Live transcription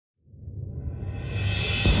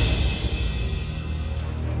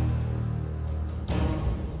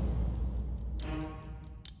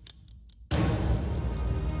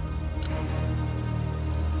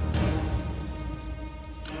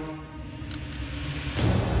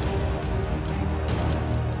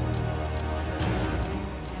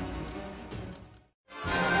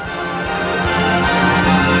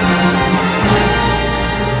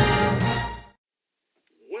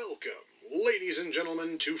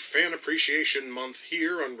Fan Appreciation Month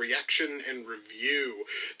here on Reaction and Review.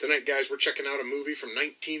 Tonight, guys, we're checking out a movie from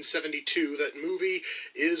 1972. That movie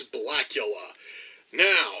is Blacula.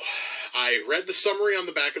 Now, I read the summary on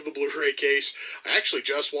the back of the Blu-ray case. I actually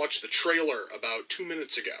just watched the trailer about 2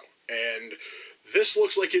 minutes ago, and this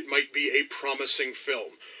looks like it might be a promising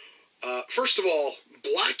film. First of all,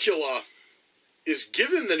 Blacula is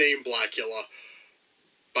given the name Blacula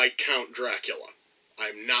by Count Dracula.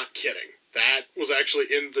 I'm not kidding. That was actually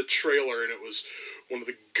in the trailer, and it was one of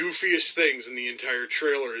the goofiest things in the entire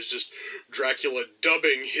trailer is just Dracula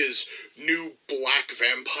dubbing his new black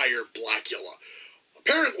vampire Blacula.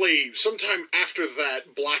 Apparently, sometime after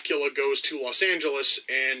that, Blacula goes to Los Angeles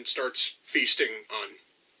and starts feasting on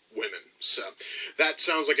women. So, that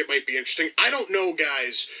sounds like it might be interesting. I don't know,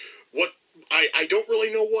 guys, I don't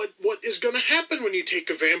really know what is going to happen when you take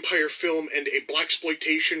a vampire film and a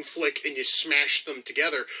blaxploitation flick and you smash them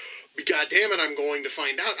together. But God damn it, I'm going to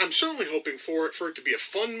find out. I'm certainly hoping for it to be a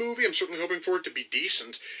fun movie. I'm certainly hoping for it to be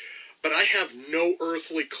decent. But I have no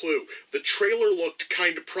earthly clue. The trailer looked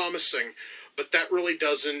kind of promising, but that really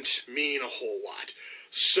doesn't mean a whole lot.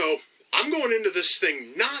 So, I'm going into this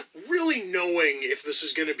thing not really knowing if this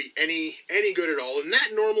is going to be any good at all, and that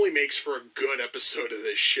normally makes for a good episode of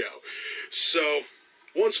this show. So,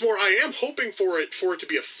 once more, I am hoping for it to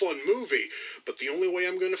be a fun movie, but the only way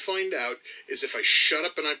I'm going to find out is if I shut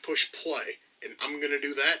up and I push play, and I'm going to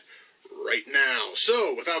do that right now.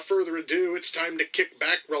 So, without further ado, it's time to kick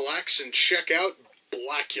back, relax, and check out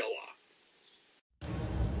Blacula.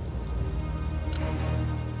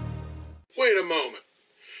 Wait a moment.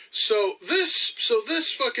 So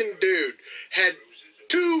this fucking dude had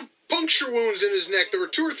 2 puncture wounds in his neck that were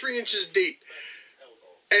 2 or 3 inches deep,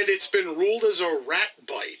 and it's been ruled as a rat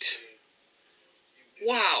bite.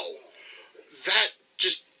 Wow. That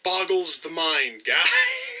just boggles the mind,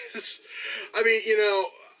 guys. I mean, you know,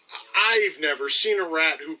 I've never seen a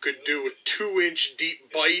rat who could do a 2-inch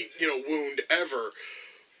deep bite, wound ever.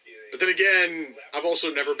 But then again, I've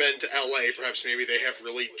also never been to LA. Perhaps maybe they have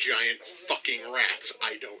really giant fucking rats.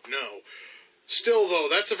 I don't know. Still, though,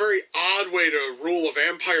 that's a very odd way to rule a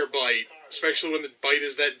vampire bite, especially when the bite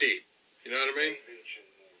is that deep. You know what I mean?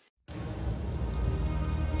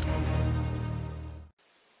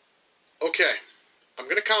 Okay, I'm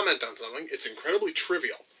going to comment on something. It's incredibly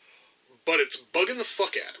trivial, but it's bugging the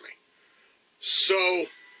fuck out of me. So,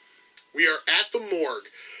 we are at the morgue.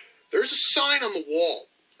 There's a sign on the wall.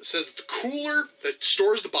 It says that the cooler that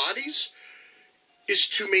stores the bodies is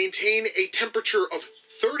to maintain a temperature of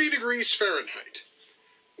 30 degrees Fahrenheit,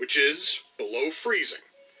 which is below freezing.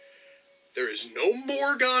 There is no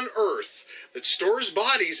morgue on Earth that stores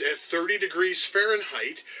bodies at 30 degrees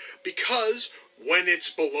Fahrenheit because when it's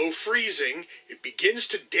below freezing, it begins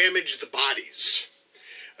to damage the bodies.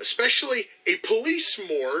 Especially a police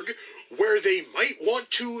morgue where they might want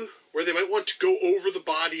to go over the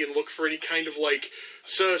body and look for any kind of,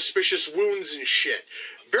 suspicious wounds and shit.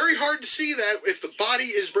 Very hard to see that if the body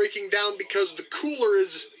is breaking down because the cooler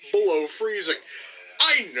is below freezing.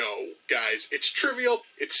 I know, guys, it's trivial,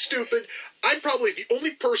 it's stupid. I'm probably the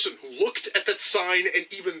only person who looked at that sign and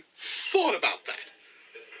even thought about that.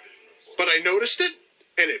 But I noticed it,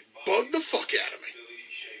 and it bugged the fuck out of me.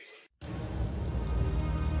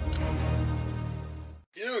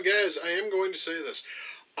 You know, guys, I am going to say this.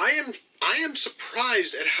 I am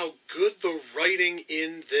surprised at how good the writing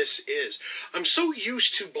in this is. I'm so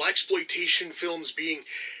used to blaxploitation films being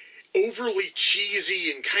overly cheesy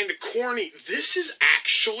and kind of corny. This is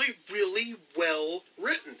actually really well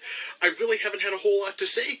written. I really haven't had a whole lot to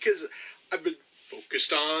say because I've been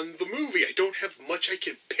focused on the movie. I don't have much I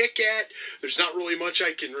can pick at. There's not really much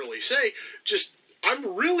I can really say. Just,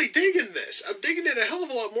 I'm really digging this. I'm digging it a hell of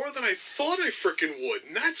a lot more than I thought I frickin' would.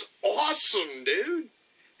 And that's awesome, dude.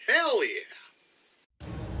 Hell yeah.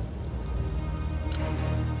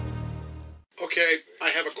 Okay, I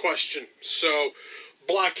have a question. So,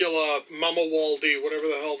 Blacula, Mama Waldy, whatever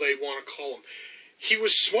the hell they want to call him, he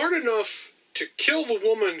was smart enough to kill the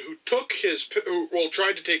woman who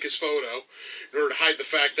tried to take his photo in order to hide the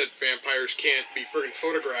fact that vampires can't be friggin'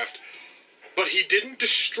 photographed, but he didn't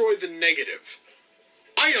destroy the negative.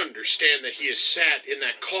 I understand that he has sat in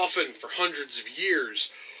that coffin for hundreds of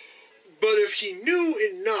years, but if he knew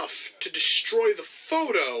enough to destroy the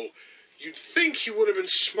photo, you'd think he would have been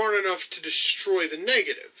smart enough to destroy the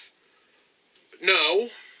negative. But no,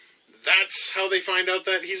 that's how they find out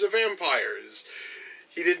that he's a vampire.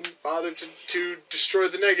 He didn't bother to destroy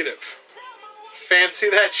the negative. Fancy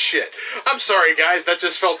that shit. I'm sorry, guys, that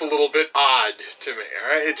just felt a little bit odd to me,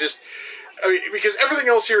 alright? Because everything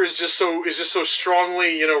else here is just so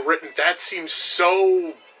strongly, written. That seems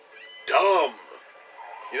so dumb.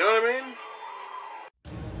 You know what I mean?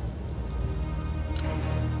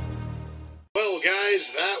 Well,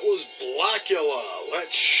 guys, that was Blacula.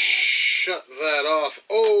 Let's shut that off.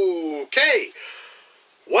 Okay.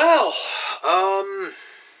 Well,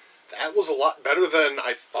 that was a lot better than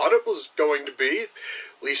I thought it was going to be.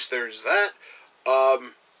 At least there's that.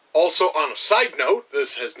 Also, on a side note,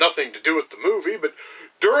 this has nothing to do with the movie, but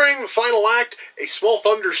during the final act, a small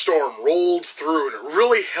thunderstorm rolled through, and it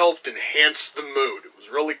really helped enhance the mood. It was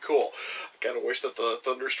really cool. I kind of wish that the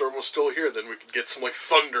thunderstorm was still here, then we could get some, like,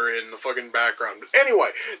 thunder in the fucking background. But anyway,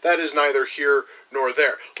 that is neither here nor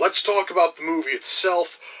there. Let's talk about the movie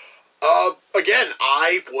itself. Again,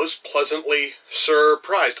 I was pleasantly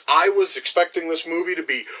surprised. I was expecting this movie to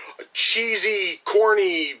be a cheesy,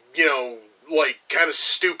 corny, you know, like, kind of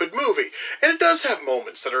stupid movie. And it does have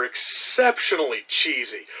moments that are exceptionally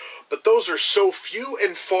cheesy. But those are so few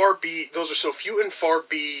and far between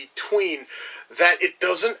that it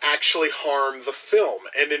doesn't actually harm the film.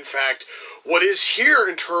 And in fact, what is here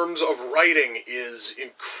in terms of writing is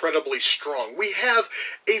incredibly strong. We have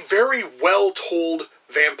a very well-told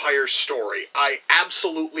vampire story. I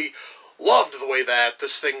absolutely loved the way that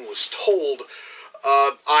this thing was told.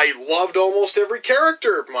 I loved almost every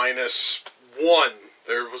character, minus one.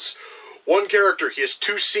 There was one character, he has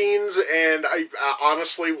two scenes, and I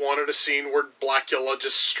honestly wanted a scene where Blacula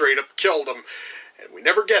just straight up killed him. And we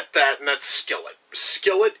never get that, and that's Skillet.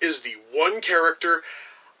 Skillet is the one character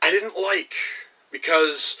I didn't like,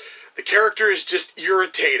 because the character is just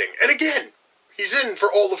irritating. And again, he's in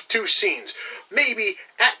for all of 2 scenes. Maybe,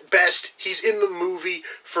 at best, he's in the movie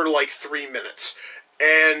for like 3 minutes.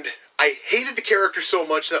 And I hated the character so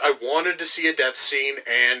much that I wanted to see a death scene,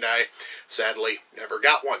 and I sadly never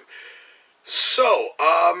got one. So,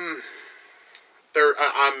 I'm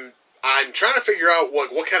trying to figure out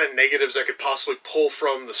what kind of negatives I could possibly pull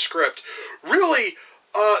from the script. Really,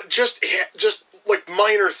 just like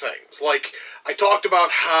minor things. Like I talked about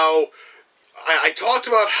how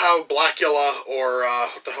Blacula, or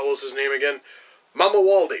what the hell was his name again? Mama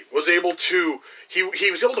Waldy was able to,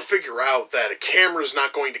 he was able to figure out that a camera's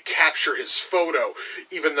not going to capture his photo,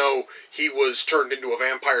 even though he was turned into a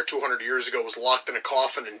vampire 200 years ago, was locked in a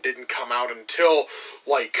coffin, and didn't come out until,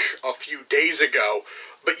 like, a few days ago.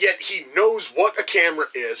 But yet he knows what a camera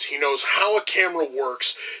is, he knows how a camera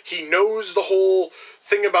works, he knows the whole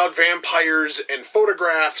thing about vampires and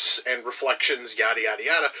photographs and reflections, yada yada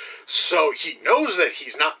yada. So he knows that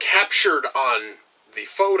he's not captured on the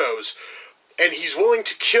photos. And he's willing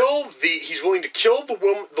to kill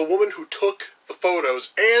the woman who took the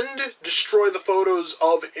photos and destroy the photos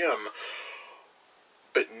of him,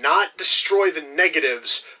 but not destroy the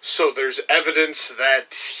negatives, so there's evidence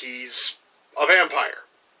that he's a vampire.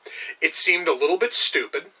 It seemed a little bit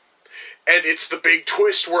stupid, and it's the big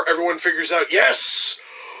twist where everyone figures out, yes,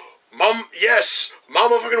 Mama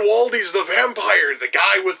fucking Waldy's the vampire. The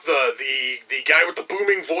guy with the guy with the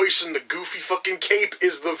booming voice and the goofy fucking cape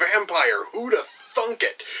is the vampire. Who'da thunk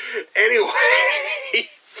it? Anyway,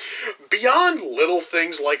 beyond little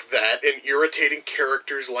things like that and irritating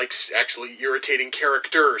characters like, actually irritating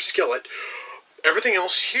character Skillet, everything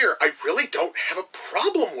else here I really don't have a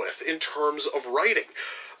problem with in terms of writing.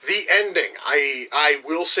 The ending, I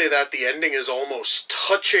will say that the ending is almost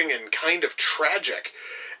touching and kind of tragic.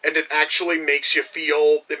 And it actually makes you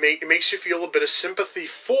feel, it makes you feel a bit of sympathy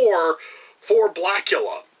for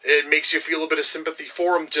Blacula. It makes you feel a bit of sympathy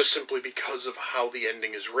for him just simply because of how the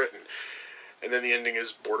ending is written. And then the ending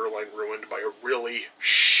is borderline ruined by a really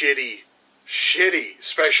shitty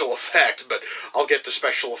special effect, but I'll get to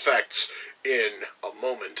special effects in a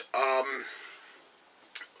moment.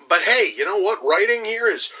 But hey, you know what? Writing here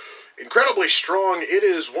is incredibly strong. It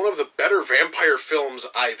is one of the better vampire films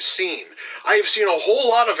I've seen. I have seen a whole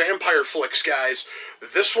lot of vampire flicks, guys.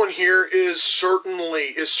 This one here is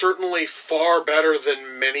certainly far better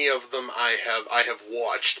than many of them I have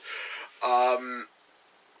watched.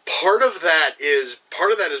 Part of that is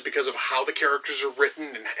because of how the characters are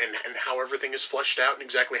written and how everything is fleshed out and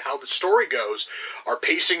exactly how the story goes. Our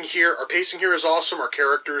pacing here is awesome. Our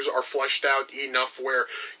characters are fleshed out enough where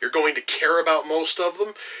you're going to care about most of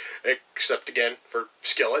them. Except, again, for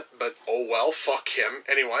Skillet, but oh well, fuck him.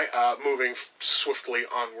 Anyway, moving swiftly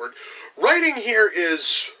onward. Writing here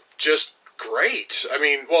is just great. I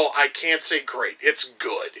mean, well, I can't say great. It's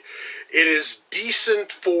good. It is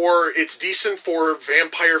decent for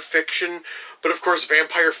vampire fiction, but of course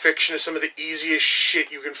vampire fiction is some of the easiest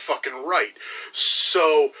shit you can fucking write.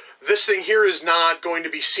 So, this thing here is not going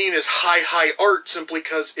to be seen as high art simply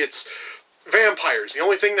because it's vampires. The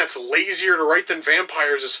only thing that's lazier to write than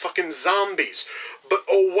vampires is fucking zombies. But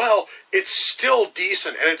oh well, it's still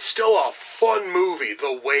decent, and it's still a fun movie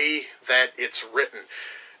the way that it's written.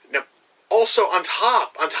 Now, also on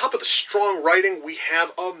top of the strong writing, we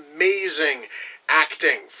have amazing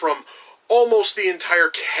acting from almost the entire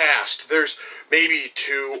cast. There's maybe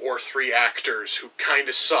 2 or 3 actors who kind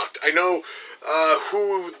of sucked. I know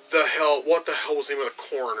what the hell was the name of the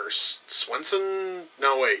coroner? Swenson?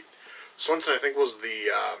 No, wait. Swenson, I think, was the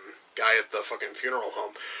guy at the fucking funeral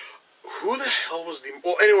home. Who the hell was the...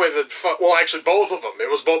 Well, anyway, actually, both of them. It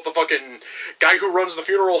was both the fucking guy who runs the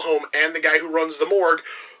funeral home and the guy who runs the morgue.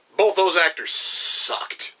 Both those actors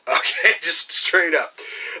sucked. Okay, just straight up.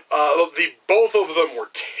 Both of them were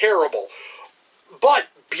terrible. But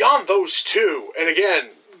beyond those two, and again,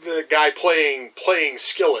 the guy playing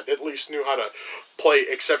Skillet at least knew how to play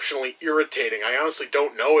exceptionally irritating. I honestly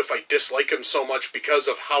don't know if I dislike him so much because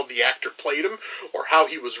of how the actor played him or how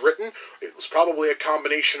he was written. It was probably a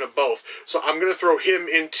combination of both. So I'm going to throw him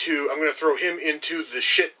into the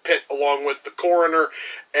shit pit along with the coroner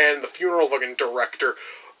and the funeral fucking director.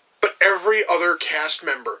 But every other cast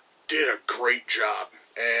member did a great job,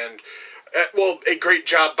 and a great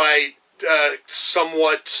job by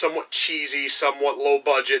somewhat cheesy, somewhat low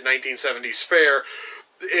budget 1970s fare,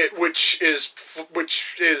 which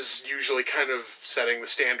is usually kind of setting the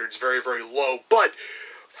standards very, very low. But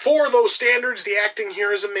for those standards, the acting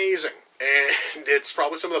here is amazing, and it's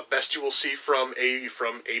probably some of the best you will see from a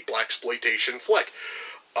blaxploitation flick.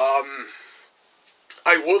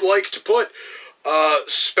 I would like to put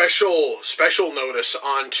special notice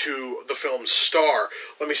onto the film's star.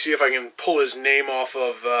 Let me see if I can pull his name off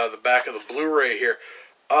of the back of the Blu-ray here.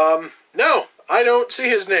 No, I don't see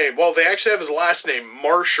his name. Well, they actually have his last name,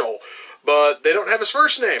 Marshall, but they don't have his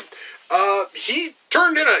first name. He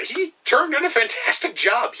turned in a fantastic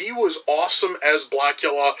job. He was awesome as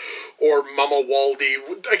Blacula or Mama Waldy.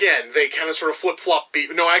 Again, they kind of sort of flip-flop.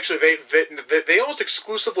 No, actually, they almost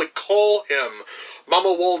exclusively call him Mama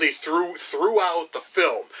Waldy throughout the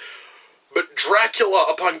film. But Dracula,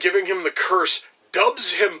 upon giving him the curse,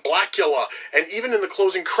 dubs him Blacula, and even in the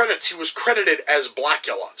closing credits, he was credited as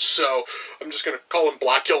Blacula. So I'm just gonna call him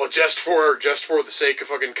Blacula just for the sake of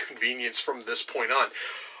fucking convenience from this point on.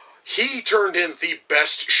 He turned in the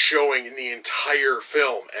best showing in the entire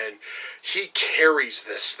film, and he carries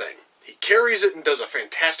this thing. He carries it and does a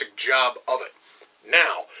fantastic job of it.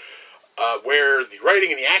 Now, where the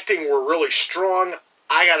writing and the acting were really strong,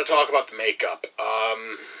 I gotta talk about the makeup.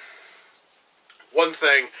 One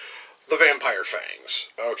thing, the vampire fangs,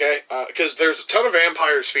 okay? Because there's a ton of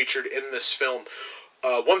vampires featured in this film.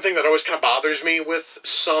 One thing that always kind of bothers me with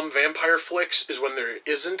some vampire flicks is when there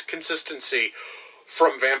isn't consistency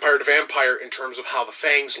from vampire to vampire in terms of how the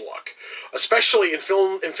fangs look. Especially in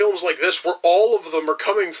films like this, where all of them are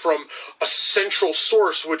coming from a central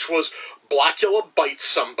source, which was Blacula bites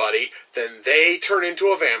somebody, then they turn into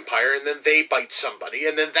a vampire, and then they bite somebody,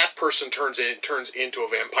 and then that person turns into a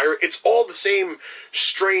vampire. It's all the same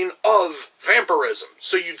strain of vampirism.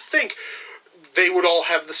 So you'd think they would all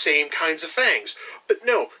have the same kinds of fangs. But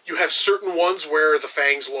no, you have certain ones where the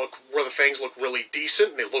fangs look really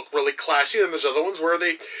decent and they look really classy, and there's other ones where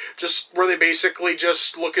they basically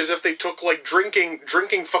just look as if they took like drinking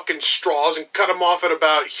fucking straws and cut them off at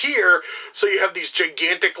about here, so you have these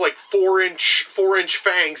gigantic like 4-inch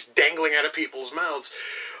fangs dangling out of people's mouths.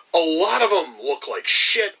 A lot of them look like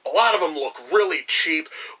shit. A lot of them look really cheap.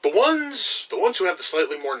 The ones who have the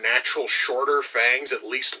slightly more natural, shorter fangs at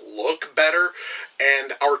least look better.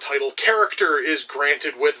 And our title character is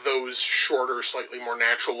granted with those shorter, slightly more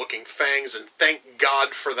natural-looking fangs. And thank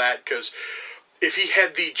God for that, because if he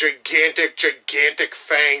had the gigantic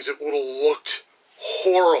fangs, it would have looked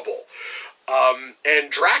horrible.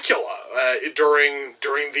 And Dracula, during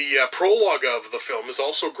the prologue of the film, is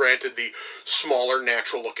also granted the smaller,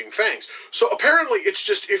 natural-looking fangs. So apparently, it's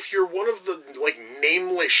just if you're one of the like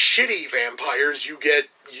nameless, shitty vampires, you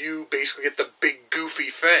basically get the big, goofy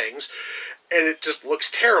fangs, and it just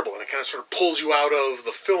looks terrible, and it kind of sort of pulls you out of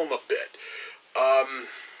the film a bit.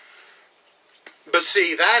 But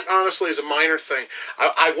see, that honestly is a minor thing.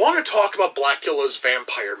 I want to talk about Blacula's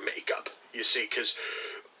vampire makeup. You see,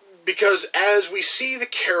 because as we see the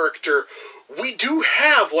character, we do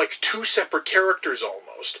have like two separate characters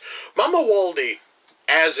almost. Mama Waldy,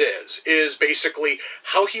 as is basically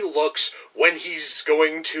how he looks when he's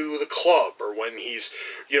going to the club, or when he's,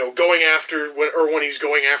 going after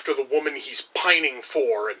the woman he's pining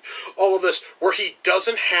for, and all of this, where he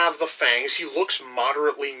doesn't have the fangs, he looks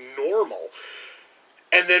moderately normal.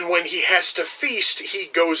 And then when he has to feast, he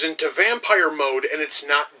goes into vampire mode, and it's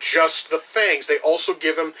not just the fangs. They also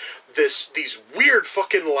give him these weird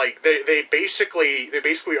fucking, like, they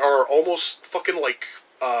basically are almost fucking like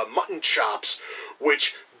mutton chops,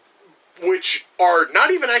 which are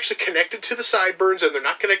not even actually connected to the sideburns, and they're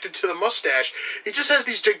not connected to the mustache. He just has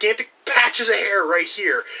these gigantic patches of hair right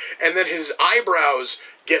here, and then his eyebrows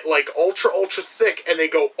get like ultra thick, and they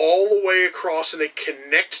go all the way across, and they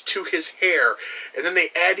connect to his hair, and then they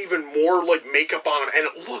add even more like makeup on him, and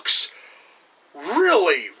it looks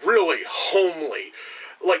really homely.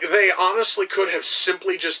 Like, they honestly could have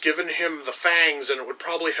simply just given him the fangs, and it would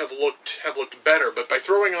probably have looked better. But by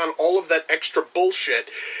throwing on all of that extra bullshit,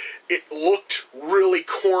 it looked really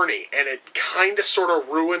corny, and it kind of sort of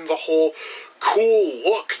ruined the whole cool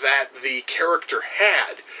look that the character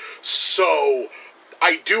had. So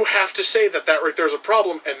I do have to say that right there is a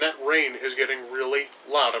problem, and that rain is getting really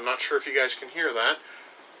loud. I'm not sure if you guys can hear that.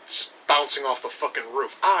 It's bouncing off the fucking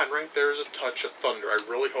roof. Ah, and right there is a touch of thunder. I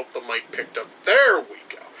really hope the mic picked up. There we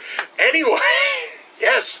go. Anyway,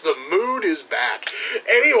 yes, the mood is back.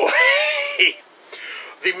 Anyway,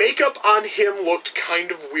 the makeup on him looked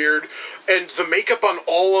kind of weird, and the makeup on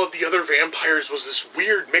all of the other vampires was this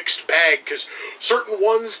weird mixed bag, because certain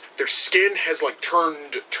ones, their skin has like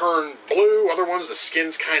turned blue, other ones, the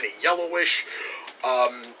skin's kind of yellowish.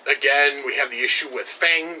 Again, we have the issue with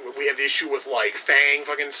like fang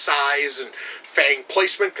fucking size and fang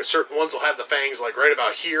placement, because certain ones will have the fangs like right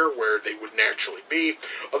about here where they would naturally be.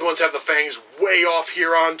 Other ones have the fangs way off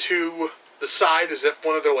here onto the side, as if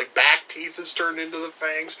one of their like back teeth is turned into the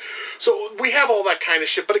fangs. So we have all that kind of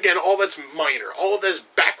shit, but again, all that's minor. All of this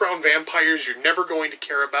background vampires you're never going to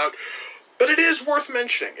care about. But it is worth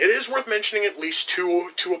mentioning. It is worth mentioning, at least to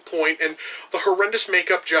a point, and the horrendous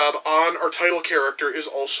makeup job on our title character is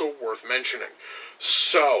also worth mentioning.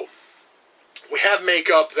 So, we have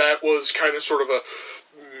makeup that was kind of sort of a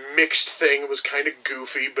mixed thing. It was kind of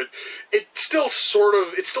goofy, but it still sort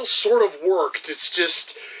of worked. It's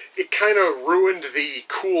just, it kind of ruined the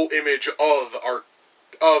cool image of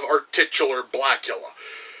our titular Blacula.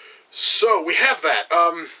 So, we have that.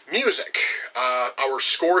 Music. Our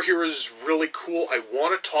score here is really cool. I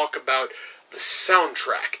want to talk about the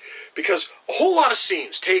soundtrack, because a whole lot of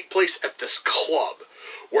scenes take place at this club,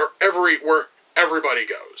 where everybody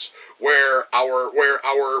goes, where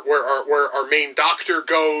our main doctor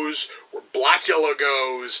goes, where Blacula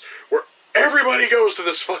goes, where everybody goes to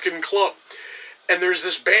this fucking club. And there's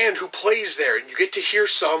this band who plays there, and you get to hear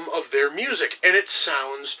some of their music, and it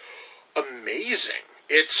sounds amazing.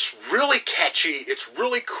 It's really catchy, it's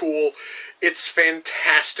really cool, it's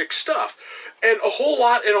fantastic stuff. And a whole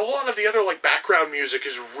lot of the other like background music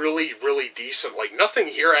is really decent. Like, nothing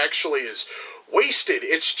here actually is wasted.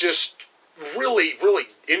 It's just really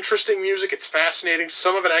interesting music. It's fascinating.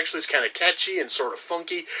 Some of it actually is kind of catchy and sort of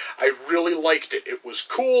funky. I really liked it. It was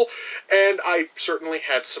cool, and I certainly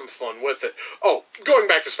had some fun with it. Oh, going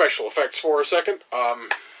back to special effects for a second,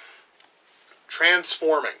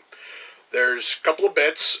 transforming. There's a couple of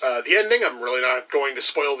bits. The ending, I'm really not going to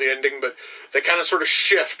spoil the ending, but they kind of sort of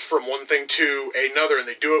shift from one thing to another, and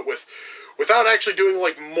they do it without actually doing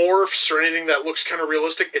like morphs or anything that looks kind of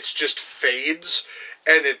realistic. It's just fades,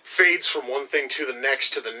 and it fades from one thing to the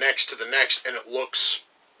next, to the next, to the next, and it looks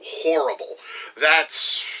horrible.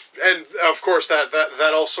 And of course,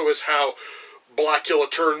 that also is how Blacula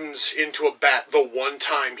turns into a bat. The one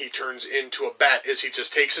time he turns into a bat is he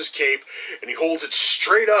just takes his cape and he holds it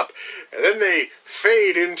straight up, and then they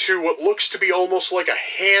fade into what looks to be almost like a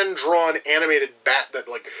hand-drawn animated bat that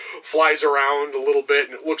like flies around a little bit,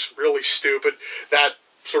 and it looks really stupid. That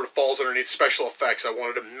sort of falls underneath special effects. I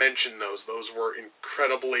wanted to mention those. Those were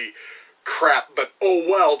incredibly crap, but oh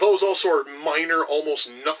well. Those also are minor, almost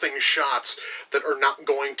nothing shots that are not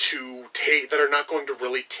going to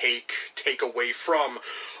really take away from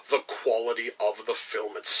the quality of the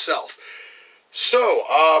film itself. So,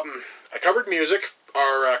 I covered music.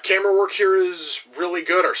 Our camera work here is really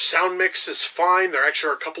good. Our sound mix is fine. There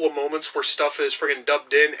actually are a couple of moments where stuff is friggin'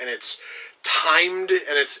 dubbed in and it's timed,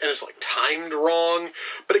 and it's like timed wrong.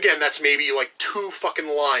 But again, that's maybe like 2 fucking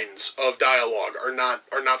lines of dialogue are not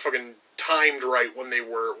fucking timed right when they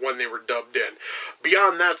were dubbed in.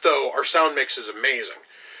 Beyond that, though, our sound mix is amazing.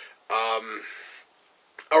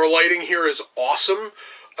 Our lighting here is awesome.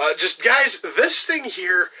 Just, guys, this thing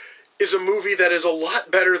here is a movie that is a lot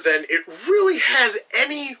better than it really has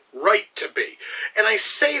any right to be. And I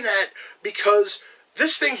say that because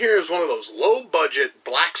this thing here is one of those low-budget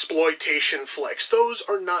blaxploitation flicks. Those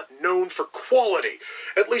are not known for quality.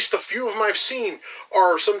 At least the few of them I've seen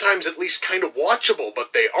are sometimes at least kind of watchable,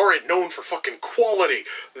 but they aren't known for fucking quality.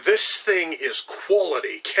 This thing is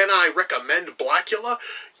quality. Can I recommend Blacula?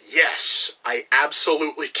 Yes, I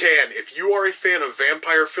absolutely can. If you are a fan of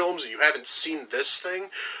vampire films and you haven't seen this thing,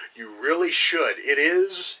 you really should. It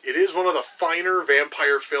is one of the finer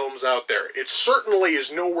vampire films out there. It certainly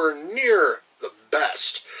is nowhere near the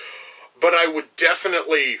best, but I would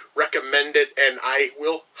definitely recommend it, and I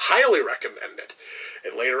will highly recommend it.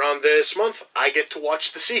 And later on this month, I get to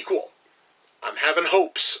watch the sequel. I'm having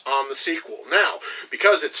hopes on the sequel. Now,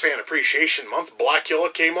 because it's Fan Appreciation Month,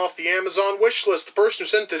 Blacula came off the Amazon wish list. The person who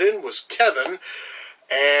sent it in was Kevin,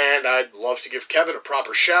 and I'd love to give Kevin a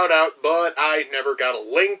proper shout-out, but I never got a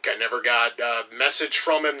link, I never got a message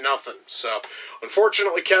from him, nothing. So,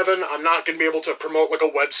 unfortunately, Kevin, I'm not going to be able to promote like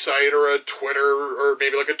a website or a Twitter, or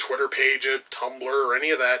maybe like a Twitter page, a Tumblr, or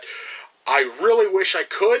any of that. I really wish I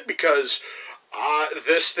could, because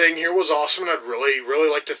this thing here was awesome, and I'd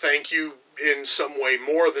really like to thank you in some way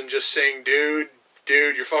more than just saying, dude,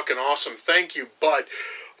 you're fucking awesome, thank you. But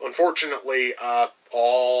unfortunately,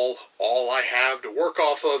 all I have to work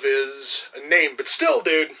off of is a name. But still,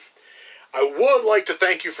 dude, I would like to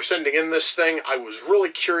thank you for sending in this thing. I was really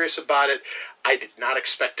curious about it. I did not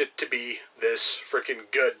expect it to be this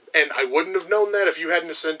freaking good, and I wouldn't have known that if you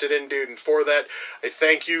hadn't sent it in, dude. And for that, I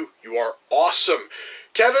thank you. You are awesome.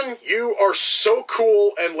 Kevin, you are so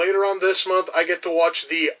cool, and later on this month, I get to watch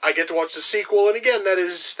the sequel, and again, that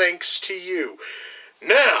is thanks to you.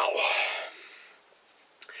 Now,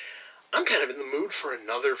 I'm kind of in the mood for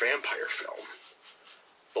another vampire film.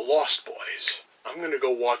 The Lost Boys. I'm going to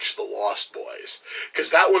go watch The Lost Boys,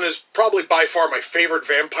 because that one is probably by far my favorite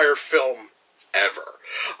vampire film ever.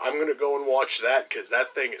 I'm going to go and watch that, because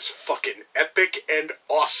that thing is fucking epic and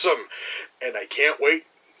awesome, and I can't wait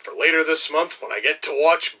for later this month when I get to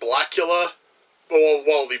watch Blacula,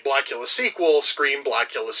 well, the Blacula sequel, Scream,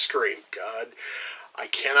 Blacula, Scream. God, I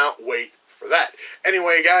cannot wait for that.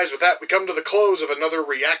 Anyway, guys, with that, we come to the close of another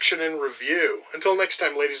reaction and review. Until next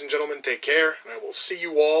time, ladies and gentlemen, take care, and I will see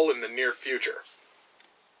you all in the near future.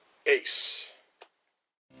 Peace.